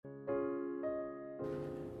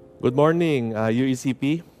Good morning,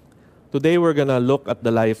 UECP. Today we're gonna look at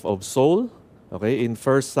the life of Saul, okay, in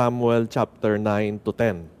 1 Samuel chapter 9 to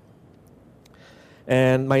 10.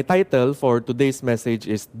 And my title for today's message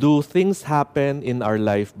is Do Things Happen in Our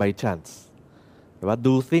Life by Chance? Diba?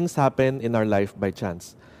 Do things happen in our life by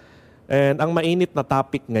chance? And ang mainit na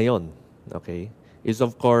topic ngayon, okay, is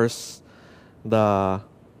of course the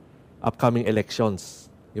upcoming elections,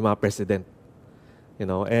 yung mga president.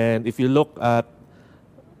 And if you look at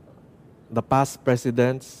the past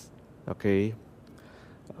presidents, okay,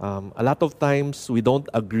 a lot of times we don't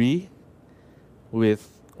agree with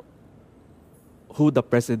who the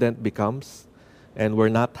president becomes, and we're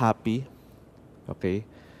not happy, okay?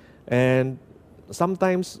 And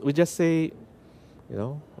sometimes we just say,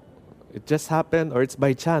 it just happened or it's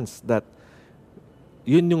by chance that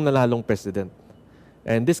yun yung nalalong president.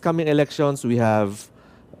 And this coming elections, we have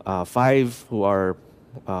 5 who are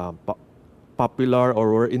popular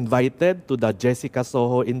or were invited to the Jessica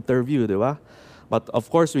Soho interview, di ba? But of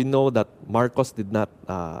course, we know that Marcos did not,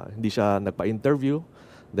 hindi siya nagpa-interview.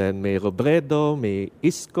 Then may Robredo, may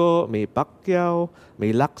Isko, may Pacquiao,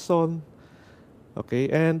 may Lacson. Okay,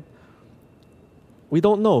 and we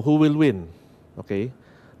don't know who will win. Okay?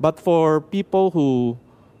 But for people who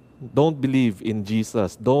don't believe in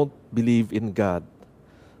Jesus, don't believe in God,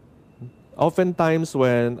 oftentimes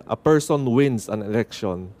when a person wins an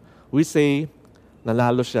election, we say,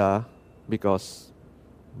 nanalo siya because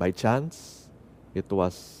by chance, it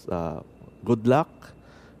was good luck,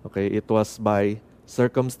 okay, it was by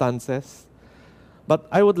circumstances. But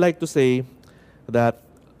I would like to say that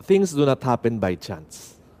things do not happen by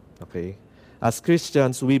chance, okay? As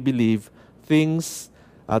Christians, we believe things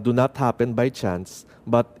do not happen by chance,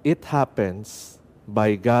 but it happens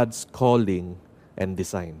by God's calling and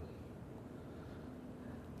design.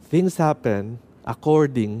 Things happen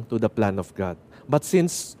according to the plan of God. But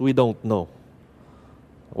since we don't know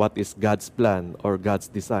what is God's plan or God's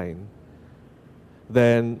design,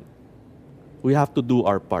 then we have to do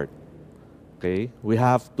our part. Okay? We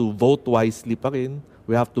have to vote wisely pa rin.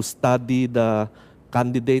 We have to study the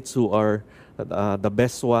candidates who are the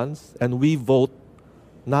best ones. And we vote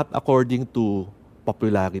not according to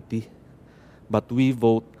popularity, but we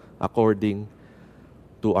vote according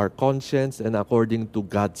to our conscience and according to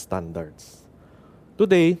God's standards.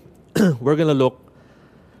 Today, we're going to look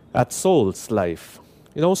at Saul's life.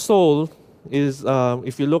 Saul is,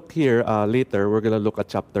 if you look here later, we're going to look at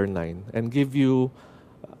chapter 9 and give you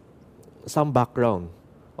some background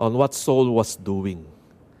on what Saul was doing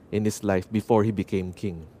in his life before he became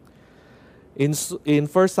king. In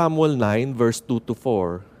 1 Samuel 9, verse 2 to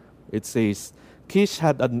 4, it says, Kish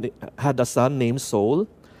had a son named Saul,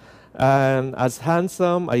 and as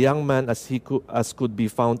handsome a young man as could be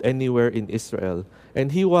found anywhere in Israel.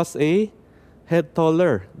 And he was a head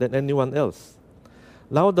taller than anyone else.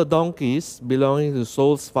 Now the donkeys belonging to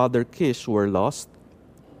Saul's father Kish were lost.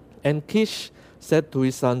 And Kish said to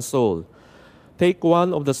his son Saul, Take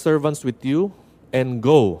one of the servants with you and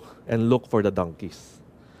go and look for the donkeys.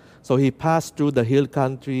 So he passed through the hill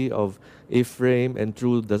country of Ephraim and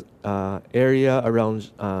through the area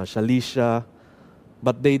around Shalisha,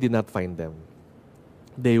 but they did not find them.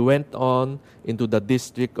 They went on into the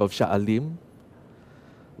district of Sha'alim,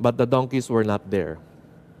 but the donkeys were not there.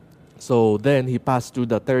 So then he passed through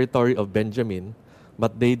the territory of Benjamin,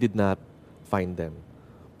 but they did not find them.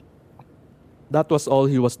 That was all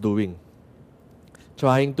he was doing,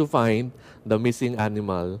 trying to find the missing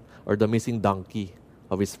animal or the missing donkey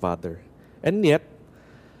of his father. And yet,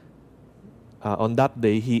 on that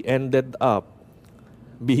day, he ended up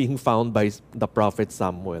being found by the prophet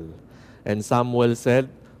Samuel. And Samuel said,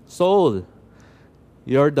 Saul,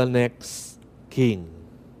 you're the next king.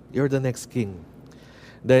 You're the next king.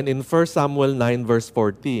 Then in 1 Samuel 9 verse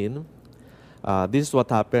 14, this is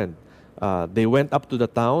what happened. They went up to the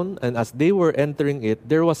town, and as they were entering it,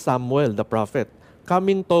 there was Samuel, the prophet,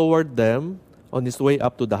 coming toward them on his way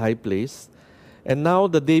up to the high place. And now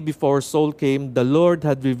the day before Saul came, the Lord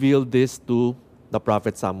had revealed this to the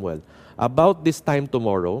prophet Samuel. About this time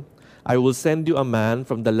tomorrow, I will send you a man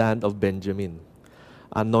from the land of Benjamin.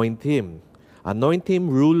 Anoint him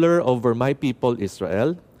ruler over my people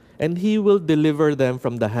Israel, and he will deliver them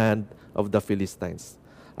from the hand of the Philistines.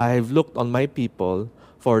 I have looked on my people,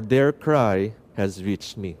 for their cry has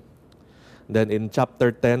reached me. Then in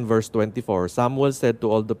chapter 10, verse 24, Samuel said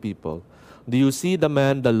to all the people, Do you see the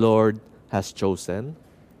man the Lord has chosen?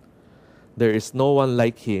 There is no one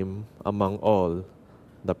like him among all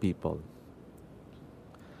the people.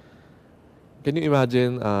 Can you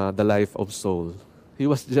imagine the life of Saul? He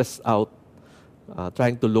was just out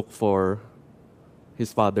trying to look for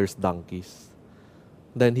his father's donkeys.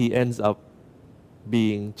 then he ends up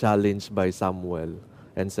being challenged by Samuel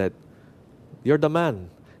and said, "You're the man.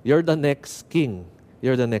 You're the next king.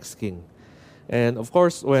 You're the next king." And of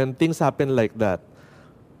course, when things happen like that,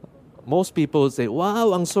 most people say,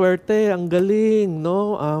 "Wow, ang swerte, ang galing,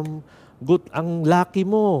 no? Good, ang lucky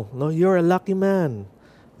mo, no? You're a lucky man."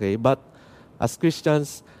 Okay, but as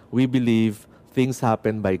Christians, we believe things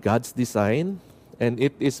happen by God's design, and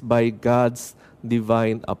it is by God's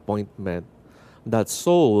divine appointment that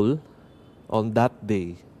Saul, on that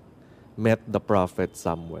day, met the prophet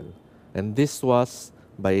Samuel. And this was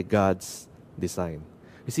by God's design.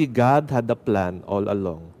 You see, God had a plan all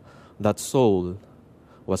along that Saul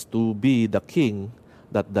was to be the king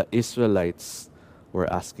that the Israelites were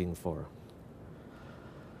asking for.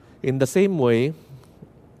 In the same way,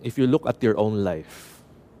 if you look at your own life,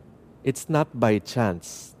 it's not by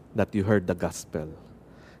chance that you heard the gospel.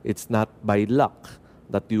 It's not by luck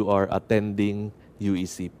that you are attending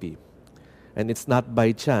UECP. And it's not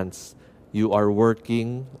by chance you are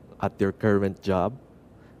working at your current job.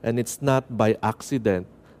 And it's not by accident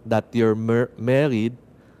that you're married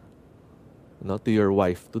to your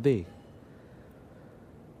wife today.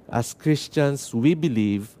 As Christians, we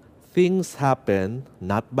believe things happen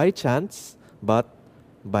not by chance, but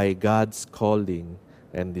by God's calling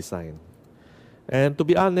and design. And to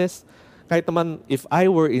be honest, kahit naman if I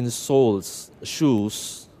were in Saul's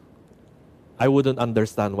shoes, I wouldn't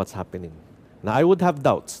understand what's happening. Now, I would have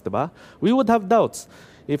doubts, diba? We would have doubts.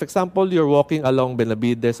 If, example, you're walking along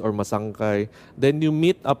Benavides or Masangkay, then you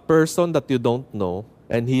meet a person that you don't know,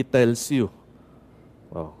 and he tells you,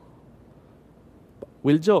 "Oh,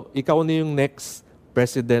 Wiljo, ikaw na yung next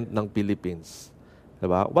president ng Philippines."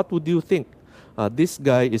 Diba? What would you think? This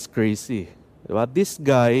guy is crazy. Diba? This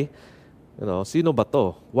guy, sino ba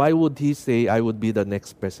to? Why would he say I would be the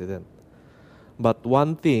next president? But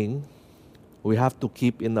one thing we have to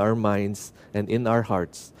keep in our minds and in our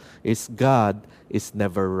hearts is God is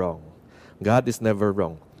never wrong. God is never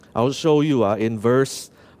wrong. I'll show you in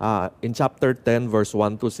chapter 10, verse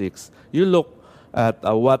 1 to 6. You look at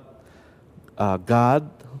what God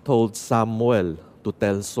told Samuel to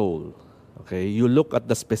tell Saul. Okay, you look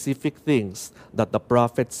at the specific things that the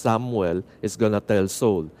prophet Samuel is going to tell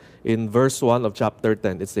Saul. In verse 1 of chapter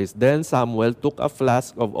 10, it says, "Then Samuel took a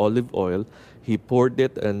flask of olive oil, he poured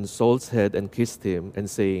it on Saul's head and kissed him,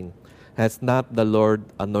 and saying, 'Has not the Lord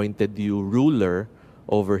anointed you ruler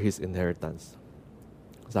over his inheritance?'"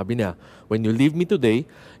 Sabi niya, "When you leave me today,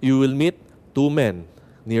 you will meet two men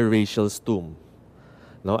near Rachel's tomb.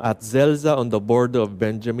 No, at Zelzah on the border of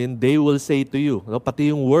Benjamin, they will say to you,"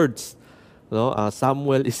 pati yung words,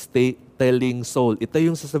 Samuel is telling Saul, ito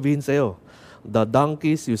yung sasabihin sa'yo, "The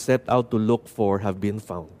donkeys you set out to look for have been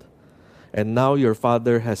found. And now your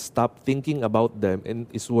father has stopped thinking about them and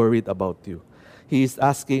is worried about you. He is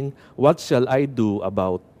asking, 'What shall I do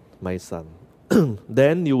about my son?'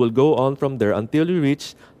 Then you will go on from there until you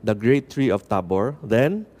reach the great tree of Tabor.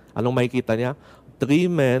 Then, anong makikita niya?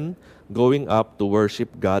 3 men going up to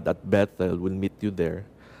worship God at Bethel will meet you there.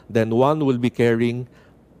 Then one will be carrying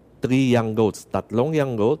 3 young goats, 3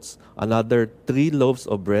 young goats, another 3 loaves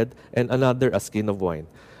of bread, and another a skin of wine.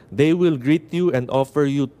 They will greet you and offer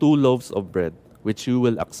you 2 loaves of bread, which you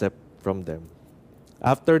will accept from them.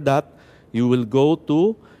 After that, you will go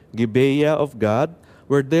to Gibeah of God,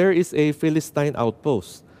 where there is a Philistine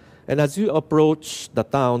outpost. And as you approach the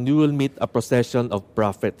town, you will meet a procession of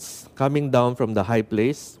prophets coming down from the high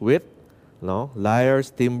place with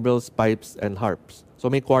lyres, timbrels, pipes, and harps." So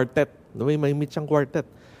may quartet. May meet siyang quartet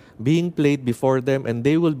being played before them, and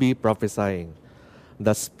they will be prophesying.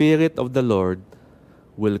 "The Spirit of the Lord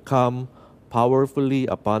will come powerfully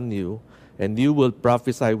upon you, and you will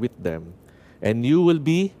prophesy with them, and you will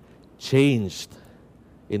be changed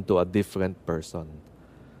into a different person."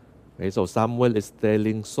 Okay, so Samuel is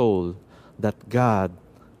telling Saul that God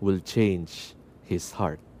will change his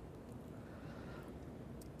heart.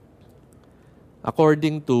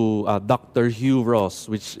 According to Dr. Hugh Ross,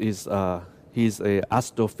 which is he's an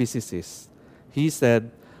astrophysicist, he said,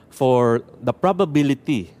 for the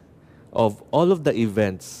probability of all of the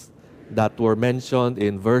events that were mentioned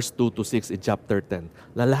in verse 2 to 6 in chapter 10,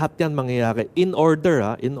 na lahat yan mangyayari in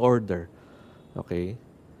order, okay,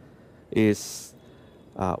 is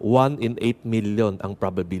 1 in 8 million ang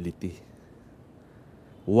probability.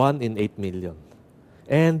 1 in 8 million.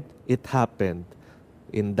 And it happened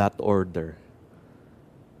in that order.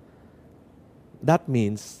 That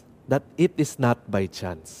means that it is not by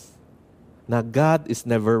chance. Na God is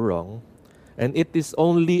never wrong, and it is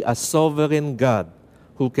only a sovereign God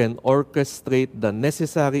who can orchestrate the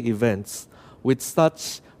necessary events with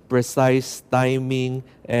such precise timing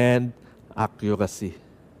and accuracy.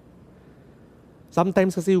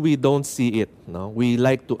 Sometimes kasi we don't see it. No? We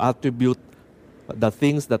like to attribute the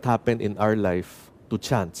things that happen in our life to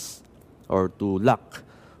chance or to luck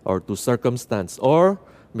or to circumstance or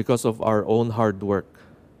because of our own hard work.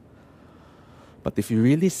 But if you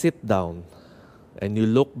really sit down and you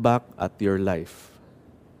look back at your life,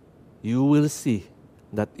 you will see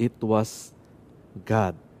that it was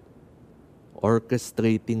God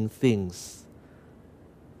orchestrating things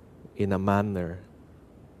in a manner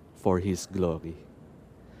for His glory.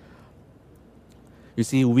 You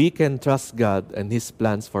see, we can trust God and His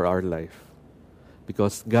plans for our life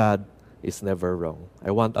because God is never wrong.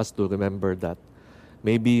 I want us to remember that.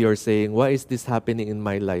 Maybe you're saying, why is this happening in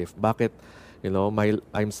my life? Bakit,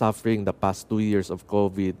 I'm suffering the past 2 years of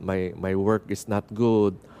COVID. My work is not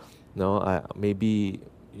good. Maybe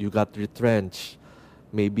you got retrenched.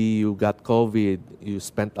 Maybe you got COVID. You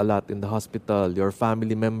spent a lot in the hospital. Your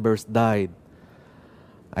family members died.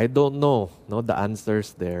 I don't know the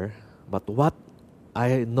answers there. But what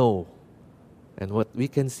I know and what we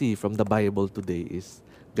can see from the Bible today is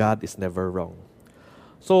God is never wrong.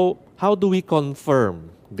 So, how do we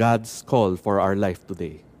confirm God's call for our life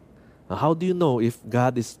today? How do you know if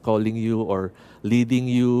God is calling you or leading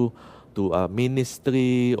you to a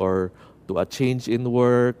ministry or to a change in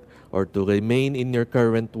work or to remain in your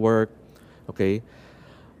current work? Okay?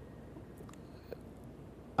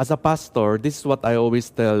 As a pastor, this is what I always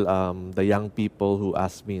tell the young people who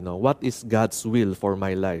ask me, what is God's will for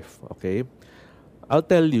my life? Okay? I'll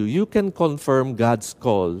tell you, you can confirm God's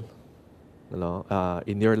call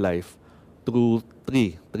in your life through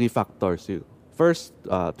three factors. First,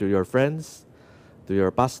 to your friends, to your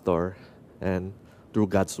pastor, and through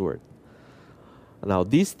God's Word. Now,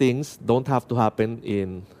 these things don't have to happen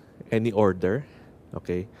in any order,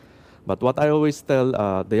 okay? But what I always tell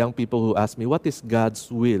the young people who ask me, what is God's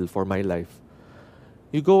will for my life?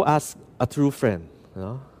 You go ask a true friend.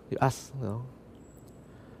 You ask,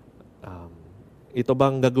 ito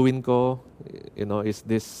bang gagawin ko? Is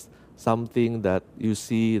this something that you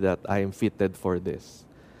see that I am fitted for this?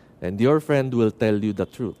 And your friend will tell you the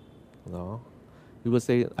truth. He will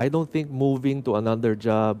say, I don't think moving to another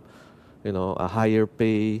job, a higher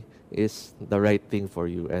pay is the right thing for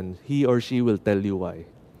you. And he or she will tell you why.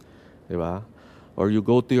 Diba? Or you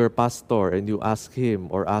go to your pastor and you ask him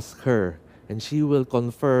or ask her, and she will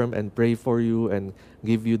confirm and pray for you and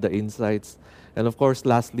give you the insights. And of course,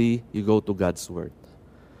 lastly, you go to God's Word.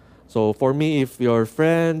 So for me, if your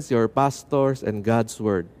friends, your pastors, and God's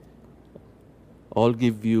Word all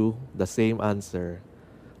give you the same answer,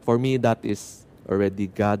 for me, that is already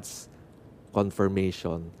God's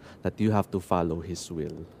confirmation that you have to follow His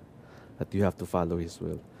will. That you have to follow His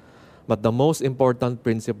will. But the most important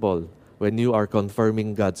principle when you are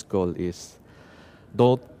confirming God's call is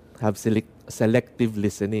don't have selective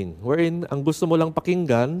listening. Wherein, ang gusto mo lang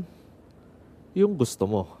pakinggan, yung gusto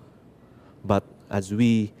mo. But as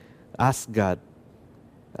we ask God,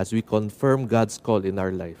 as we confirm God's call in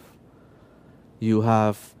our life, you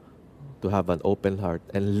have to have an open heart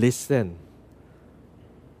and listen.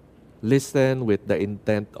 Listen with the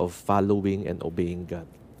intent of following and obeying God.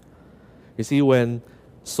 You see, when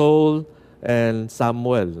Saul and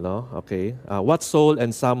Samuel, what Saul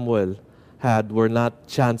and Samuel had were not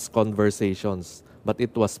chance conversations, but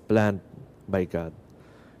it was planned by God.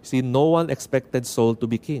 See, no one expected Saul to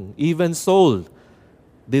be king. Even Saul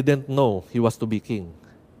didn't know he was to be king.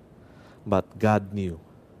 But God knew.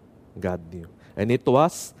 God knew. And it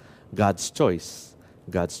was God's choice.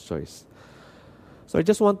 God's choice. So I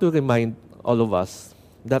just want to remind all of us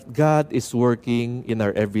that God is working in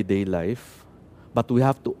our everyday life, but we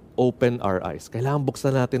have to open our eyes. Kailangan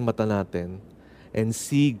buksan natin mata natin and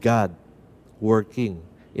see God working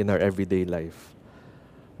in our everyday life.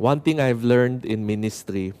 One thing I've learned in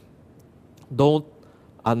ministry, don't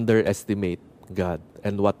underestimate God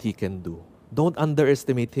and what He can do. Don't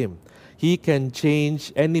underestimate Him. He can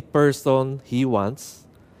change any person He wants,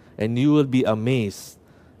 and you will be amazed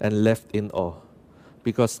and left in awe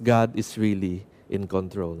because God is really in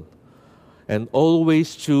control. And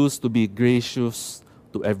always choose to be gracious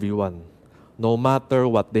to everyone, no matter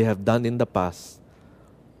what they have done in the past,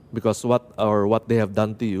 because what they have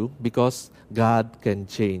done to you, because God can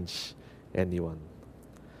change anyone.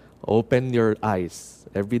 Open your eyes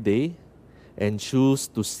every day and choose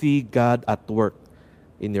to see God at work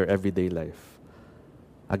in your everyday life.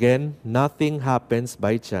 Again, nothing happens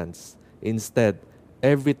by chance. Instead,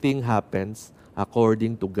 everything happens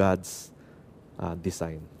according to God's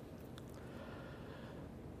design.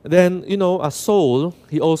 Then, a Saul,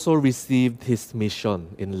 he also received his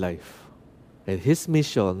mission in life. And his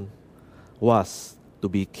mission was to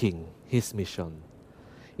be king. His mission.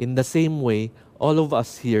 In the same way, all of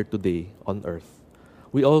us here today on earth,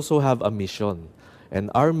 we also have a mission.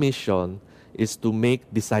 And our mission is to make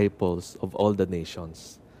disciples of all the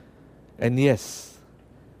nations. And yes,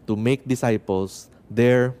 to make disciples,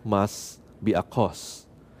 there must be a cost.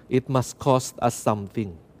 It must cost us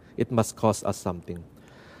something. It must cost us something.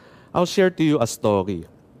 I'll share to you a story.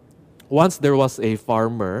 Once there was a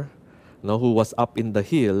farmer, who was up in the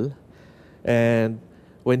hill, and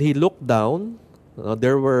when he looked down,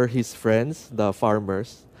 there were his friends, the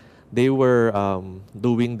farmers. They were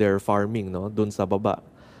doing their farming, dun sa baba.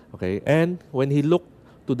 Okay, and when he looked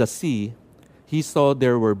to the sea, he saw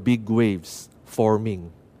there were big waves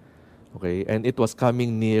forming. Okay, and it was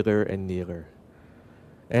coming nearer and nearer.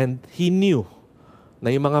 And he knew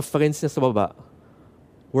na yung mga friends niya sa baba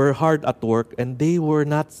were hard at work and they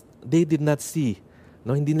did not see.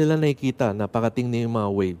 No, hindi nila nakikita na parating na yung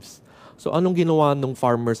mga waves. So anong ginawa ng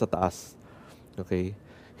farmer sa taas? Okay,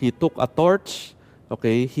 he took a torch.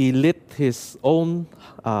 Okay, he lit his own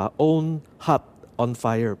hut on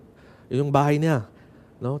fire. Yung bahay niya,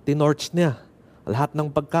 tinorch niya. Lahat ng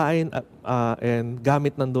pagkain and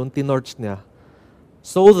gamit nandun, tinorch niya.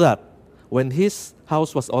 So that when his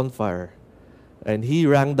house was on fire and he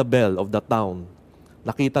rang the bell of the town,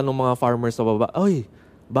 nakita ng mga farmers sa baba, "Oy,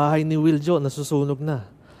 bahay ni Wiljo nasusunog na."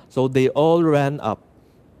 So they all ran up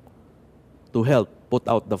to help put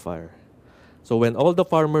out the fire. So when all the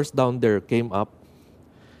farmers down there came up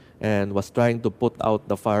and was trying to put out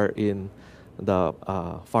the fire in the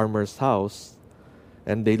farmer's house,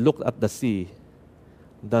 and they looked at the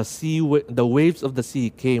waves of the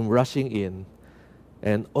sea came rushing in,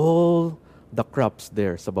 and all the crops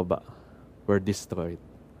there sa baba were destroyed.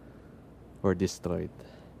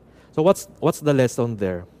 So what's the lesson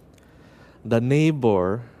there? The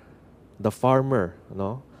neighbor, the farmer,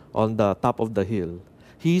 on the top of the hill,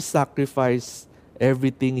 he sacrificed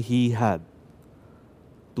everything he had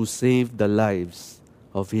to save the lives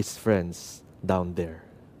of his friends down there.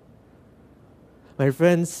 My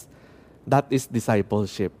friends, that is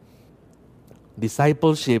discipleship.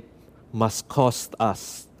 Discipleship must cost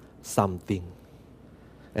us something.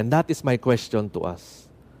 And that is my question to us.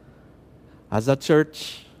 As a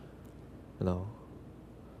church,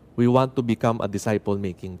 we want to become a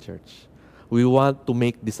disciple-making church. We want to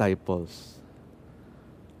make disciples.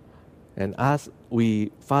 And as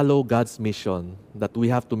we follow God's mission that we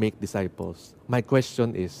have to make disciples, my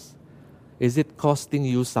question is it costing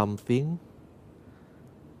you something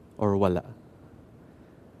or wala?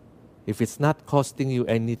 If it's not costing you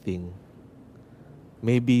anything,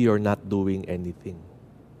 maybe you're not doing anything.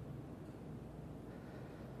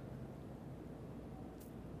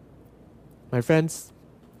 My friends,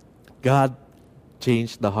 God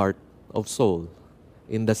changed the heart of Saul.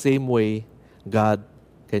 In the same way, God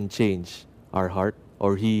can change our heart,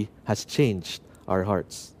 or He has changed our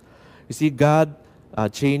hearts. You see, God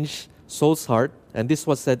changed Saul's heart, and this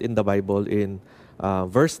was said in the Bible in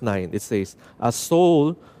verse 9. It says, as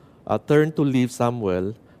Saul turned to leave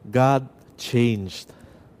Samuel, God changed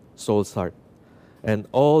Saul's heart. And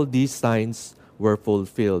all these signs were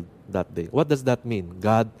fulfilled that day. What does that mean?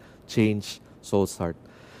 God changed Saul's heart.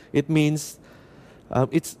 It means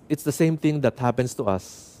it's the same thing that happens to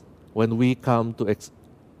us when we come to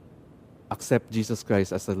accept Jesus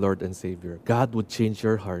Christ as the Lord and Savior. God would change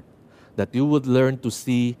your heart, that you would learn to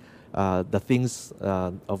see the things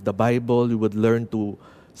of the Bible. You would learn to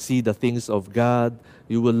see the things of God.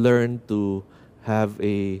 You will learn to have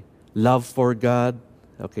a love for God.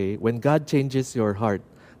 Okay? When God changes your heart,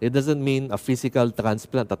 it doesn't mean a physical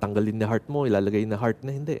transplant. Tatanggalin na heart mo, ilalagay na heart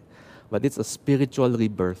na, hindi. But it's a spiritual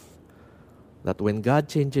rebirth. That when God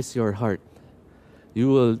changes your heart, you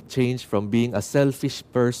will change from being a selfish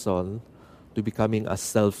person to becoming a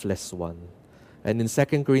selfless one. And in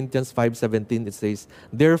 2 Corinthians 5:17, it says,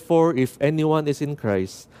 therefore, if anyone is in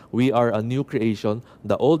Christ, we are a new creation.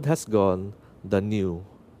 The old has gone, the new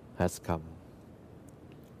has come.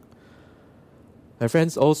 My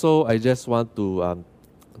friends, also, I just want to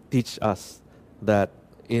teach us that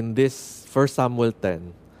in this 1 Samuel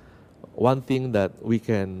 10, one thing that we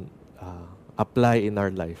can apply in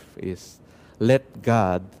our life is let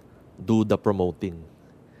God do the promoting.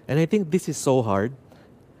 And I think this is so hard,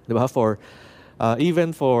 diba?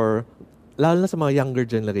 Even for, lalo na sa mga younger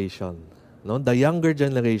generation. No? The younger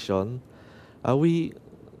generation, we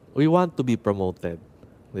want to be promoted.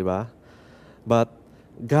 Diba? But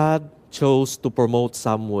God chose to promote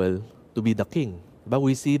Samuel to be the king. Diba?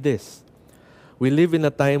 We see this. We live in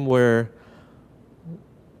a time where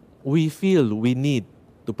we feel we need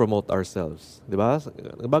to promote ourselves. Diba?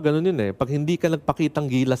 Diba ganun yun eh. Pag hindi ka nagpakitang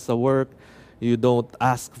gilas sa work, You don't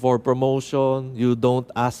ask for promotion. You don't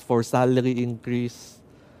ask for salary increase.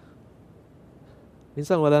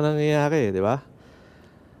 Minsan wala nangyayari, di ba?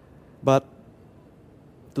 But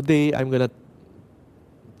today, I'm gonna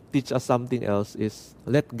teach us something else is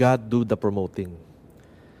let God do the promoting.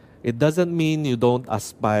 It doesn't mean you don't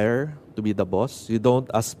aspire to be the boss. You don't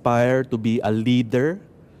aspire to be a leader,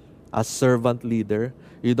 a servant leader.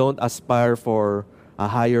 You don't aspire for a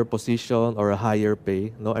higher position or a higher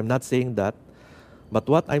pay. No, I'm not saying that. But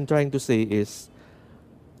what I'm trying to say is,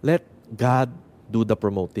 let God do the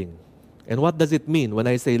promoting. And what does it mean when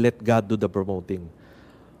I say let God do the promoting?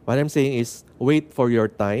 What I'm saying is, wait for your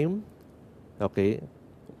time. Okay?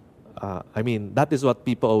 That is what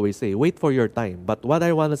people always say. Wait for your time. But what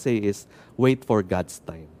I want to say is, wait for God's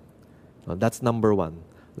time. That's number one.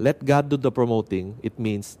 Let God do the promoting. It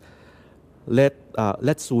means,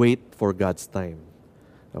 let's wait for God's time.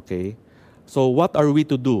 Okay? So what are we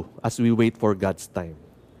to do as we wait for God's time?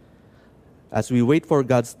 As we wait for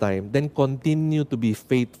God's time, then continue to be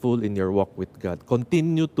faithful in your walk with God.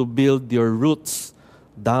 Continue to build your roots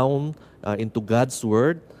down into God's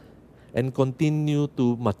Word, and continue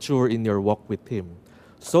to mature in your walk with Him,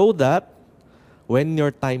 so that when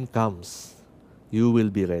your time comes, you will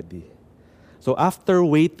be ready. So after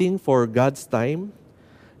waiting for God's time,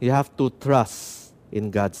 you have to trust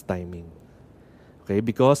in God's timing. Okay?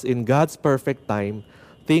 Because in God's perfect time,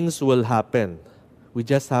 things will happen. We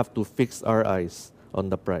just have to fix our eyes on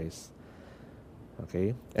the prize.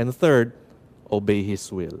 Okay? And third, obey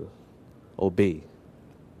His will. Obey.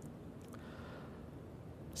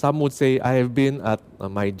 Some would say, I have been at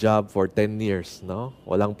my job for 10 years. No?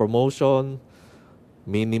 Walang promotion,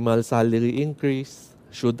 minimal salary increase.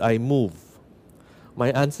 Should I move? My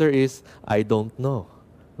answer is, I don't know.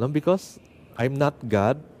 No, because I'm not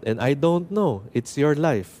God and I don't know. It's your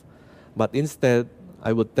life. But instead,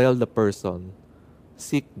 I would tell the person,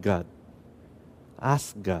 seek God.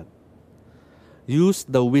 Ask God. Use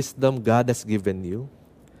the wisdom God has given you.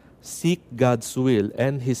 Seek God's will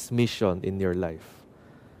and His mission in your life.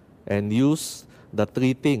 And use the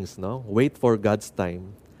three things, no? Wait for God's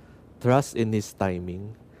time, trust in His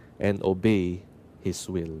timing, and obey His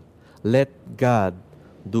will. Let God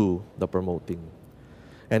do the promoting.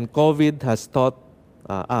 And COVID has taught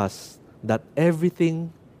us that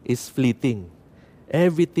everything is fleeting.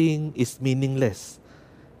 Everything is meaningless.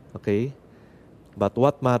 Okay? But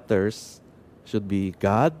what matters should be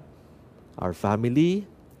God, our family,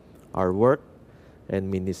 our work, and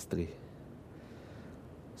ministry.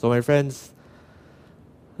 So my friends,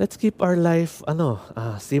 let's keep our life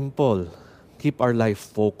simple. Keep our life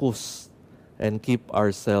focused and keep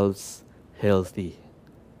ourselves healthy.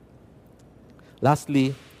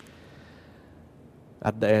 Lastly,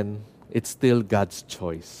 at the end, it's still God's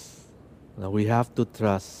choice. Now we have to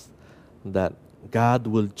trust that God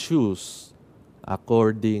will choose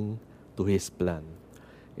according to His plan.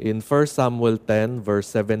 In 1 Samuel 10, verse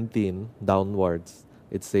 17 downwards,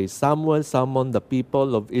 it says, Samuel summoned the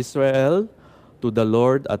people of Israel to the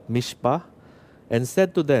Lord at Mishpah and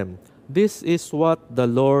said to them, This is what the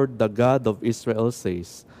Lord, the God of Israel,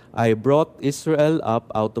 says. I brought Israel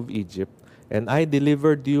up out of Egypt, and I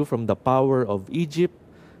delivered you from the power of Egypt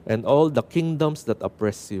and all the kingdoms that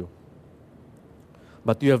oppress you.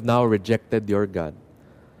 But you have now rejected your God,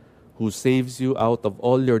 who saves you out of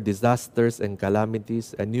all your disasters and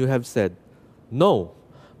calamities, and you have said, No,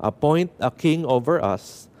 appoint a king over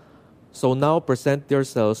us. So now present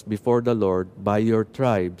yourselves before the Lord by your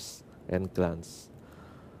tribes and clans.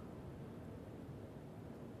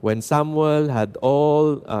 When Samuel had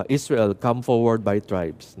all Israel come forward by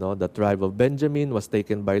tribes, the tribe of Benjamin was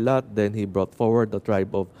taken by Lot, then he brought forward the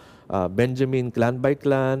tribe of Benjamin clan by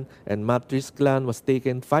clan, and Matris clan was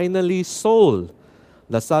taken. Finally, Saul,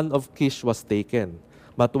 the son of Kish, was taken.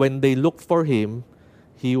 But when they looked for him,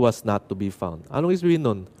 he was not to be found. Anong isipin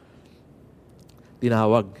nun?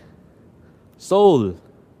 Tinawag. Saul.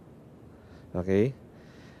 Okay?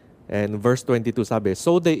 And verse 22 sabi,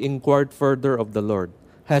 So they inquired further of the Lord,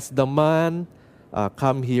 Has the man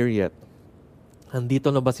come here yet?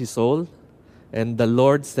 Andito na ba si Saul? And the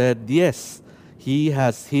Lord said, Yes, he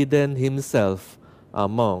has hidden himself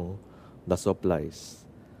among the supplies.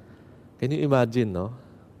 Can you imagine, no?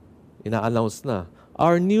 Ina-announce na,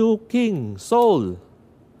 Our new king, Saul.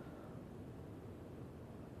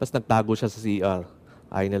 Tapos nagtago siya sa CR.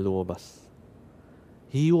 Ayaw na lumabas.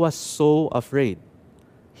 He was so afraid.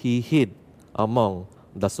 He hid among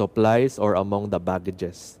the supplies or among the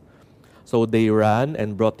baggages. So they ran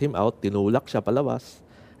and brought him out. Tinulak siya palabas.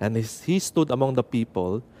 And he stood among the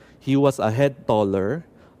people. He was a head taller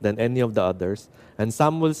than any of the others. And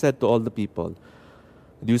Samuel said to all the people,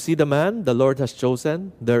 Do you see the man the Lord has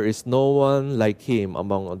chosen? There is no one like him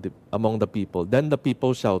among the people. Then the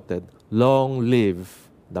people shouted, Long live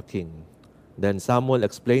the king. Then Samuel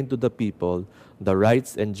explained to the people the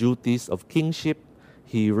rights and duties of kingship.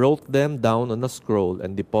 He wrote them down on a scroll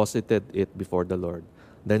and deposited it before the Lord.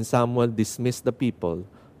 Then Samuel dismissed the people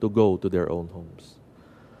to go to their own homes.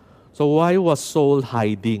 So why was Saul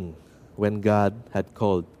hiding when God had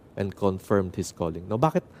called and confirmed his calling? Now,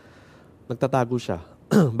 bakit nagtatago siya?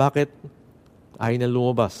 Bakit ayaw na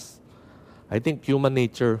lumabas? I think human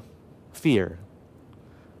nature, fear.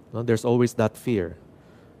 No, there's always that fear.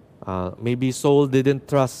 Maybe Saul didn't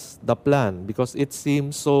trust the plan because it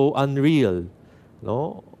seemed so unreal.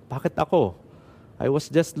 No? Bakit ako? I was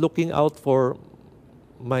just looking out for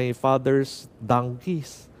my father's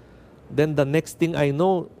donkeys. Then the next thing I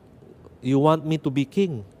know, you want me to be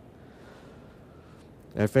king.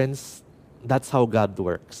 My friends, that's how God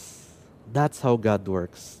works. That's how God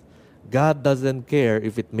works. God doesn't care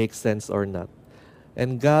if it makes sense or not.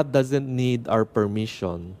 And God doesn't need our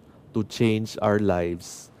permission to change our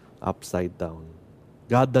lives upside down.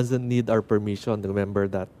 God doesn't need our permission. Remember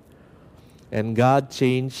that. And God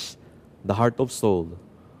changed the heart of Saul,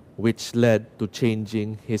 which led to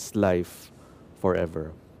changing his life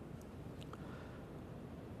forever.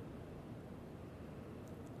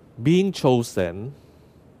 Being chosen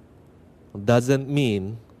doesn't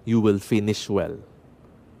mean you will finish well.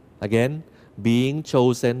 Again, being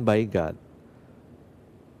chosen by God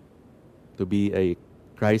to be a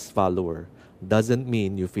Christ follower doesn't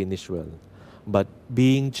mean you finish well. But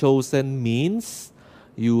being chosen means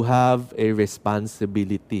you have a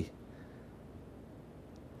responsibility.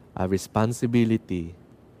 A responsibility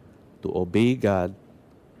to obey God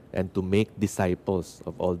and to make disciples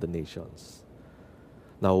of all the nations.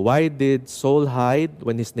 Now, why did Saul hide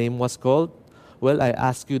when his name was called? Well, I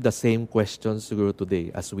ask you the same questions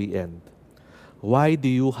today as we end. Why do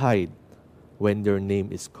you hide when your name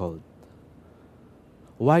is called?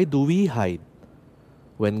 Why do we hide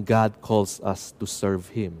when God calls us to serve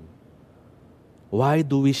Him? Why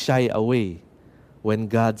do we shy away when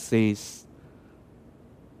God says,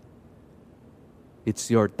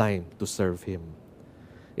 it's your time to serve Him?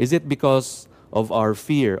 Is it because of our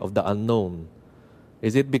fear of the unknown?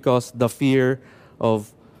 Is it because the fear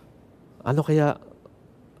of, ano kaya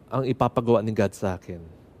ang ipapagawa ni God sa akin?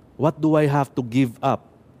 What do I have to give up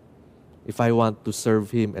if I want to serve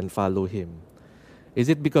Him and follow Him? Is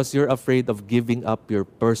it because you're afraid of giving up your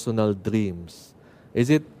personal dreams? Is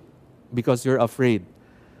it because you're afraid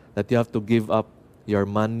that you have to give up your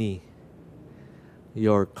money,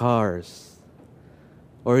 your cars?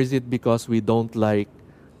 Or is it because we don't like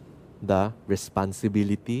the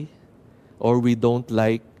responsibility? Or we don't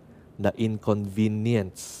like the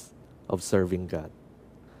inconvenience of serving God?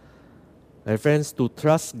 My friends, to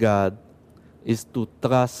trust God is to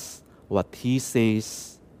trust what He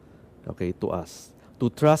says, to us. To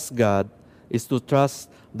trust God is to trust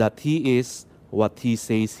that He is what He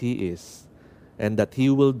says He is, and that He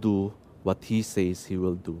will do what He says He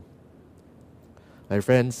will do. My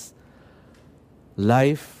friends,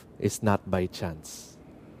 life is not by chance.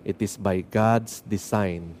 It is by God's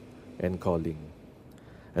design and calling.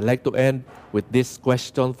 I'd like to end with this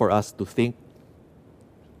question for us to think.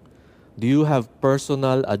 Do you have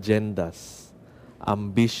personal agendas,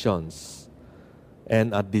 ambitions,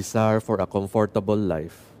 and a desire for a comfortable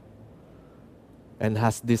life? And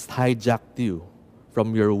has this hijacked you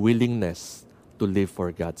from your willingness to live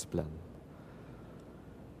for God's plan?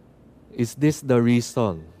 Is this the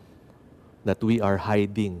reason that we are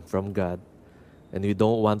hiding from God and we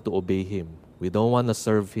don't want to obey Him? We don't want to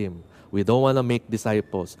serve Him. We don't want to make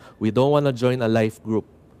disciples. We don't want to join a life group.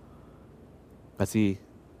 Kasi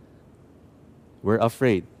we're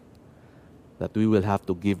afraid that we will have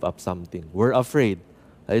to give up something. We're afraid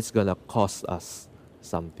that it's going to cost us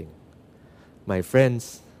something. My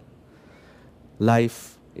friends,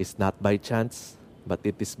 life is not by chance, but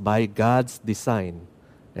it is by God's design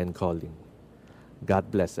and calling.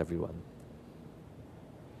 God bless everyone.